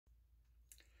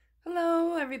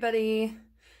Hello everybody.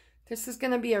 This is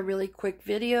going to be a really quick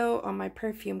video on my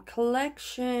perfume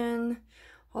collection.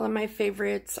 All of my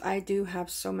favorites. I do have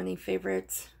so many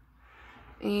favorites.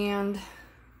 And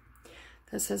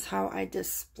this is how I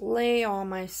display all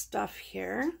my stuff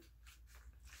here.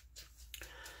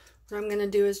 What I'm going to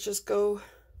do is just go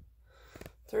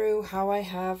through how I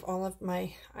have all of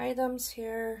my items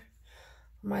here.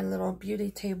 My little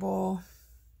beauty table.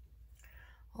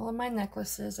 All of my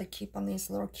necklaces I keep on these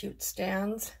little cute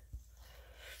stands.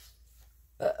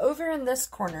 But over in this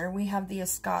corner, we have the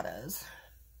Escadas.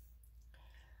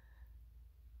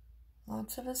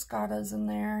 Lots of Escadas in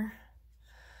there.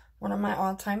 One of my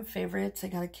all-time favorites. I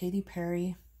got a Katy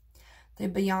Perry. The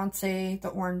Beyonce, the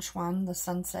orange one, the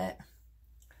Sunset.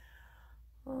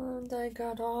 And I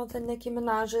got all the Nicki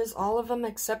Minaj's, all of them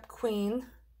except Queen.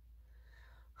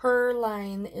 Her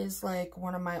line is like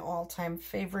one of my all-time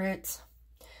favorites.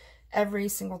 Every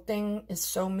single thing is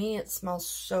so me. It smells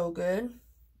so good.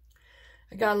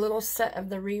 I got a little set of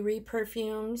the Riri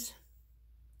perfumes.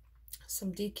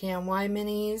 Some DKNY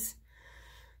minis.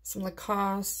 Some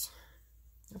Lacoste.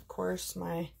 Of course,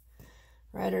 my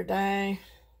Ride or Die.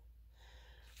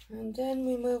 And then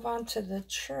we move on to the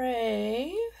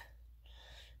tray.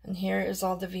 And here is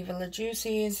all the Viva La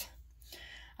Juicies.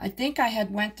 I think I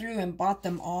had went through and bought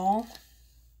them all.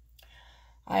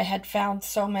 I had found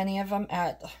so many of them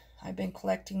at... I've been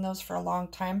collecting those for a long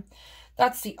time.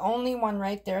 That's the only one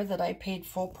right there that I paid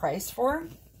full price for.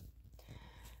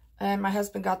 And my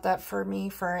husband got that for me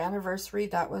for our anniversary.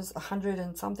 That was $100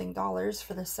 and something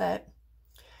for the set.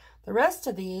 The rest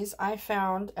of these I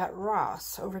found at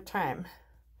Ross over time.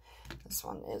 This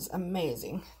one is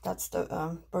amazing. That's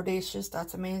the Bodacious.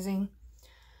 That's amazing.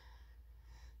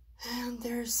 And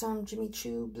there's some Jimmy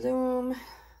Choo Bloom,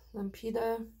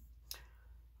 Lolita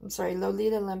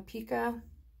Lampica.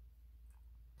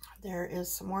 There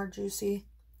is some more Juicy.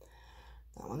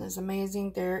 That one is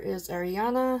amazing. There is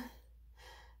Ariana,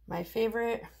 my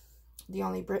favorite. The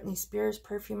only Britney Spears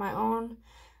perfume I own.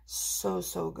 So,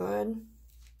 so good.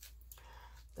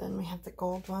 Then we have the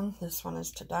gold one. This one is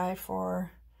to die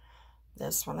for.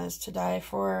 This one is to die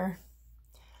for.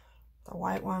 The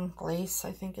white one, Glace,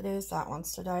 I think it is. That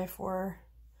one's to die for.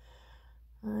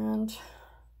 And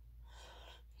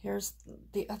here's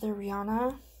the other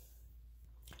Rihanna.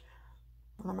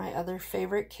 One of my other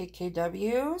favorite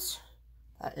KKWs.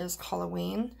 That is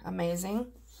Halloween. Amazing.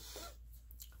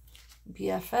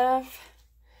 BFF.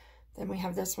 Then we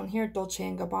have this one here, Dolce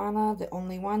 & Gabbana. The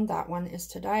only one. That one is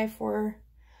to die for.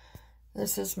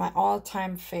 This is my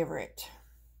all-time favorite.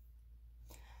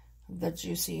 The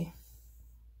Juicy.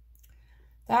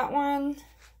 That one.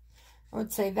 I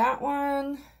would say that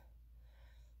one.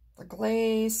 The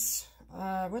Glace.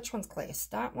 Which one's Glace?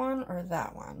 That one or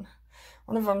that one?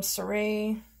 One of them,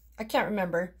 Saray. I can't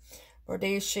remember.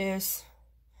 Bodacious.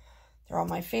 They're all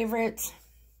my favorites.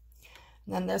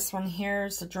 And then this one here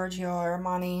is the Giorgio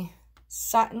Armani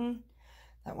Satin.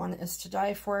 That one is to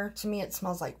die for. To me, it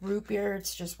smells like root beer.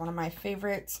 It's just one of my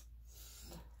favorites.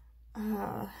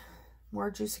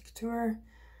 More Juicy Couture.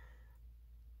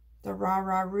 The Ra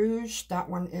Ra Rouge. That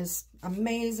one is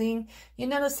amazing. You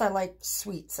notice I like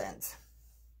sweet scents.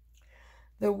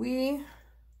 The Oui,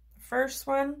 first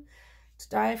one. To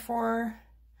die for.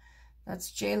 That's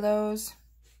J-Lo's.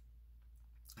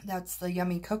 That's the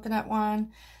Yummy Coconut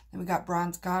one. Then we got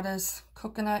Bronze Goddess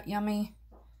Coconut Yummy.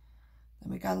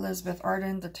 Then we got Elizabeth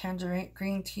Arden, the Tangerine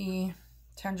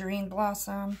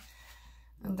Blossom.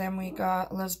 And then we got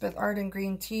Elizabeth Arden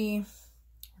Green Tea.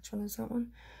 Which one is that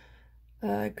one?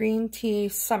 Green Tea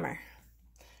Summer.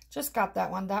 Just got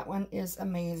that one. That one is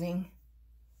amazing.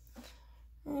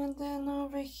 And then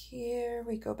over here,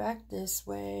 we go back this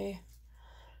way.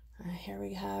 Here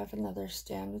we have another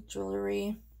stand with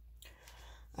jewelry.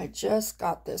 I just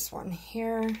got this one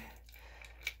here.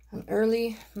 An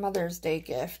early Mother's Day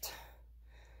gift.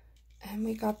 And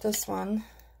we got this one.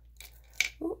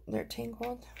 Ooh, they're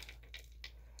tangled.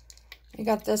 We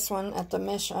got this one at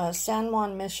the San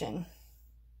Juan Mission.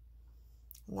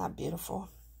 Isn't that beautiful?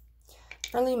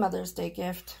 Early Mother's Day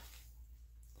gift.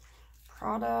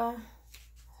 Prada.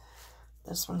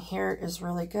 This one here is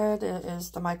really good. It is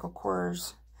the Michael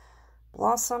Kors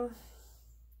Blossom.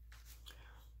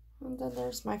 And then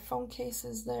there's my phone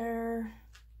cases there.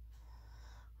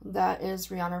 That is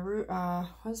Rihanna,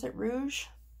 what is it, Rouge?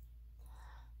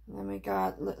 And then we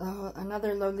got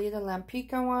another Lolita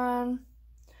Lampica one.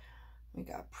 We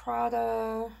got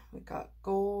Prada. We got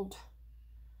gold.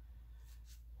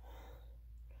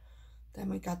 Then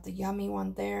we got the Yummy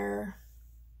one there.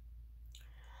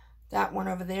 That one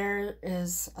over there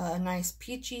is a nice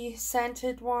peachy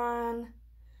scented one.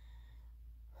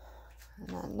 And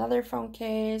then another phone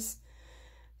case.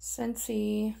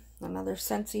 Scentsy. Another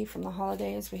Scentsy from the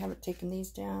holidays. We haven't taken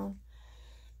these down.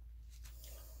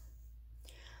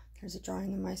 There's a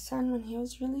drawing of my son when he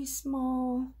was really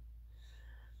small.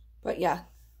 But yeah,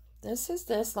 this is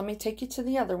this. Let me take you to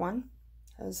the other one,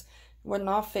 because it wouldn't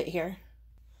all fit here.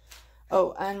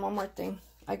 Oh, and one more thing.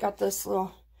 I got this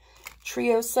little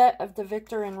trio set of the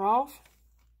Viktor and Rolf.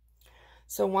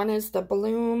 So one is the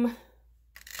Bloom,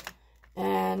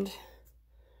 and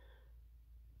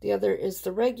the other is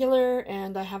the regular,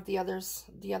 and I have the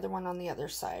other one on the other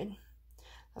side.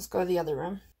 Let's go to the other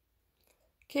room.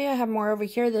 Okay, I have more over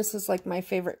here. This is like my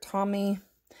favorite Tommy.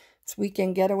 It's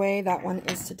Weekend Getaway. That one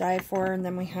is to die for. And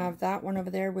then we have that one over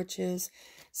there, which is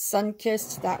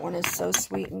Sunkissed. That one is so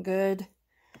sweet and good.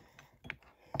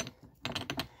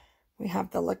 We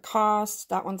have the Lacoste.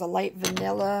 That one's a light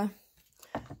vanilla.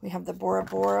 We have the Bora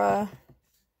Bora.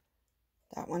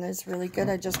 That one is really good.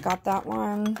 I just got that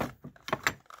one.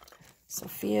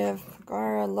 Sofia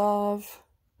Vergara Love.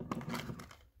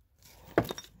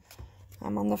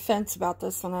 I'm on the fence about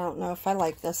this one. I don't know if I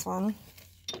like this one.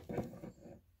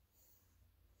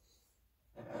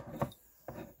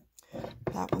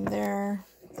 That one there.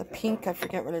 The pink, I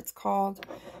forget what it's called.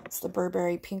 It's the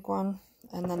Burberry pink one.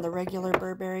 And then the regular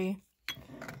Burberry.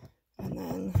 And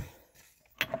then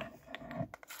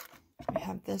we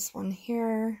have this one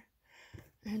here.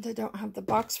 And I don't have the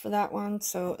box for that one,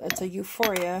 so it's a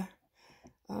Euphoria.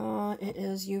 It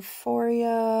is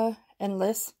Euphoria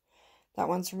Endless. That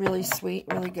one's really sweet,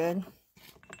 really good.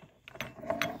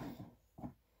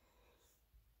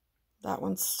 That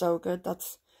one's so good.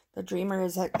 That's the Dreamer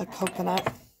is like a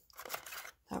coconut.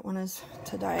 That one is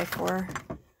to die for.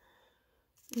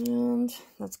 And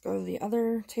let's go to the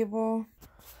other table.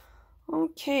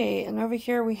 Okay, and over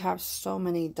here we have so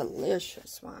many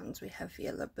delicious ones. We have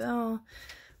Via La Belle.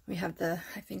 We have the,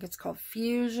 I think it's called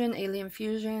Fusion, Alien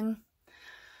Fusion.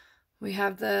 We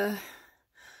have the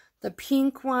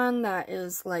pink one that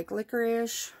is like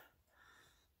licorice.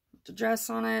 The dress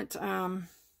on it. What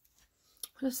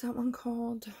is that one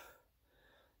called?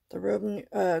 The Robe,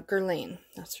 Guerlain.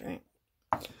 That's right.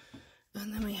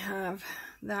 And then we have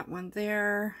that one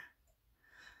there.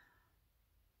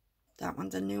 That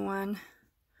one's a new one.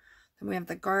 Then we have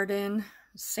the Garden.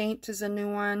 Saint is a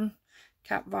new one.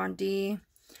 Kat Von D.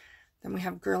 Then we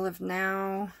have Girl of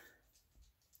Now.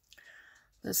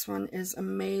 This one is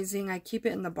amazing. I keep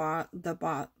it in the bottle.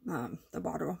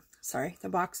 Sorry, the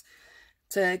box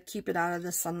to keep it out of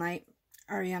the sunlight.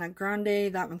 Ariana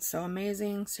Grande. That one's so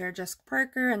amazing. Sarah Jessica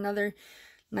Parker. Another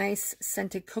nice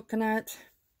scented coconut.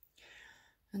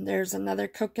 And there's another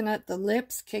coconut. The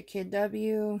Lips.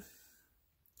 KKW.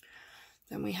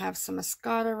 Then we have some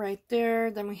Moscata right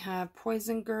there. Then we have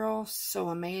Poison Girl. So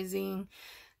amazing.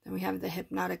 Then we have the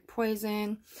Hypnotic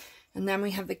Poison. And then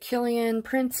we have the Killian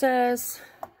Princess.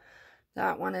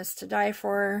 That one is to die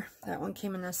for. That one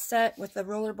came in a set with the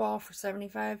rollerball for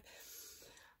 $75.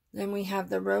 Then we have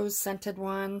the Rose Scented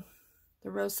one. The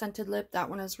Rose Scented Lip. That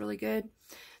one is really good.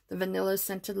 The Vanilla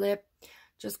Scented Lip.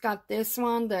 Just got this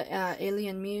one. The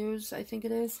Alien Muse, I think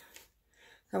it is.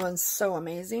 That one's so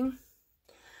amazing.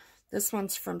 This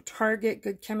one's from Target.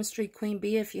 Good Chemistry Queen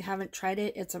Bee. If you haven't tried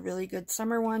it, it's a really good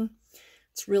summer one.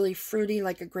 It's really fruity,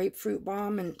 like a grapefruit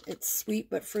bomb, and it's sweet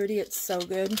but fruity. It's so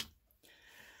good.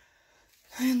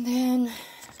 And then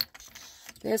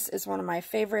this is one of my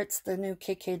favorites, the new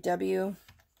KKW.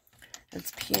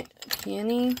 It's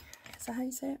Peony. Is that how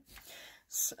you say it?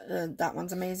 So, that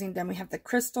one's amazing. Then we have the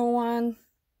Crystal one.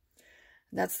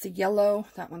 That's the yellow.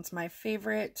 That one's my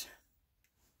favorite.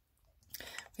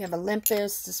 We have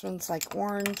Olympus. This one's like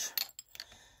orange.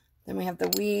 Then we have the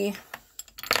Wii.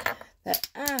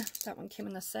 That one came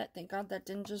in the set. Thank God that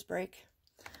didn't just break.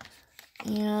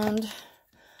 And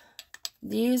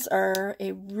these are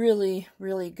a really,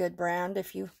 really good brand.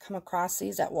 If you come across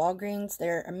these at Walgreens,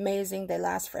 they're amazing. They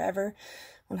last forever.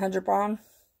 100 Bomb.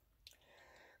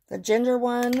 The ginger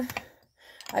one,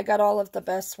 I got all of the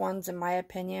best ones in my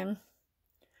opinion.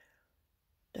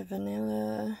 The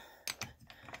vanilla.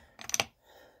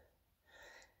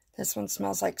 This one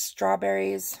smells like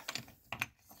strawberries.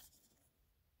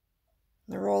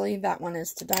 The Rolly, that one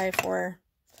is to die for.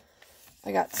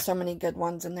 I got so many good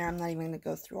ones in there. I'm not even going to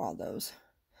go through all those.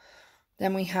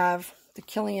 Then we have the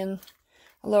Killian,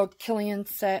 a little Killian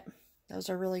set. Those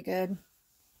are really good.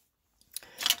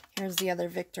 Here's the other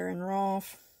Viktor and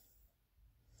Rolf.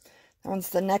 That one's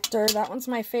the Nectar. That one's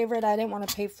my favorite. I didn't want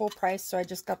to pay full price, so I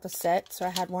just got the set. So I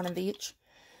had one of each.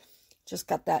 Just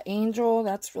got that Angel.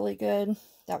 That's really good.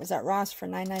 That was at Ross for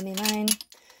 $9.99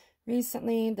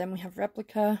 recently. Then we have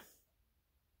Replica.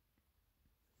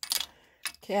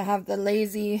 Okay, I have the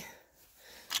Lazy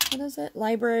what is it?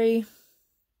 Library.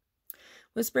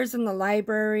 Whispers in the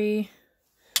Library.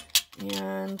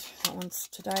 And that one's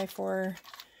To Die For.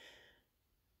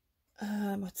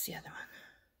 What's the other one?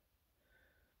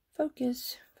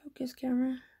 Focus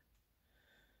camera.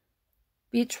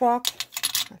 Beach Walk,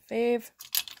 my fave.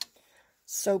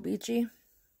 So beachy.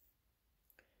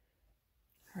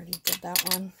 Already did that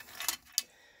one.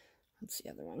 What's the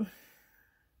other one?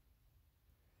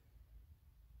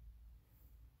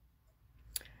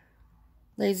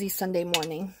 Lazy Sunday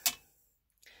Morning.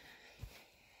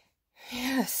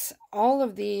 Yes, all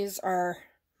of these are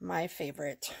my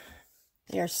favorite.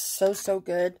 They are so, so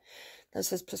good.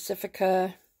 This is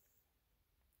Pacifica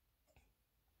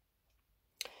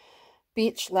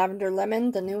Beach Lavender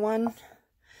Lemon, the new one.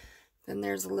 Then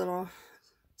there's a little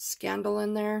Scandal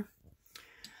in there.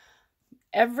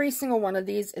 Every single one of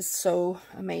these is so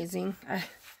amazing.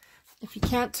 If you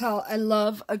can't tell, I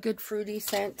love a good fruity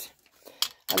scent.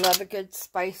 I love a good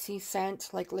spicy scent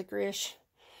like licorice.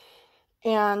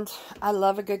 And I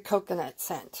love a good coconut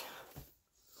scent.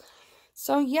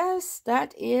 So yes,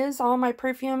 that is all my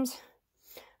perfumes.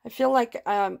 I feel like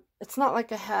it's not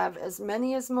like I have as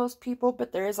many as most people,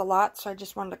 but there is a lot, so I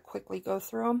just wanted to quickly go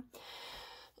through them.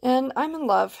 And I'm in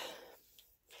love.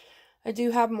 I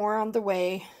do have more on the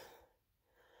way.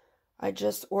 I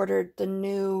just ordered the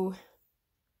new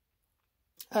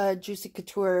Juicy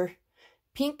Couture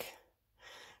Pink,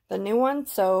 the new one,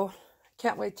 so I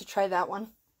can't wait to try that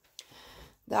one.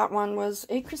 That one was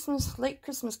a late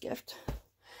Christmas gift.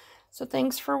 So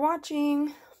thanks for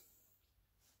watching.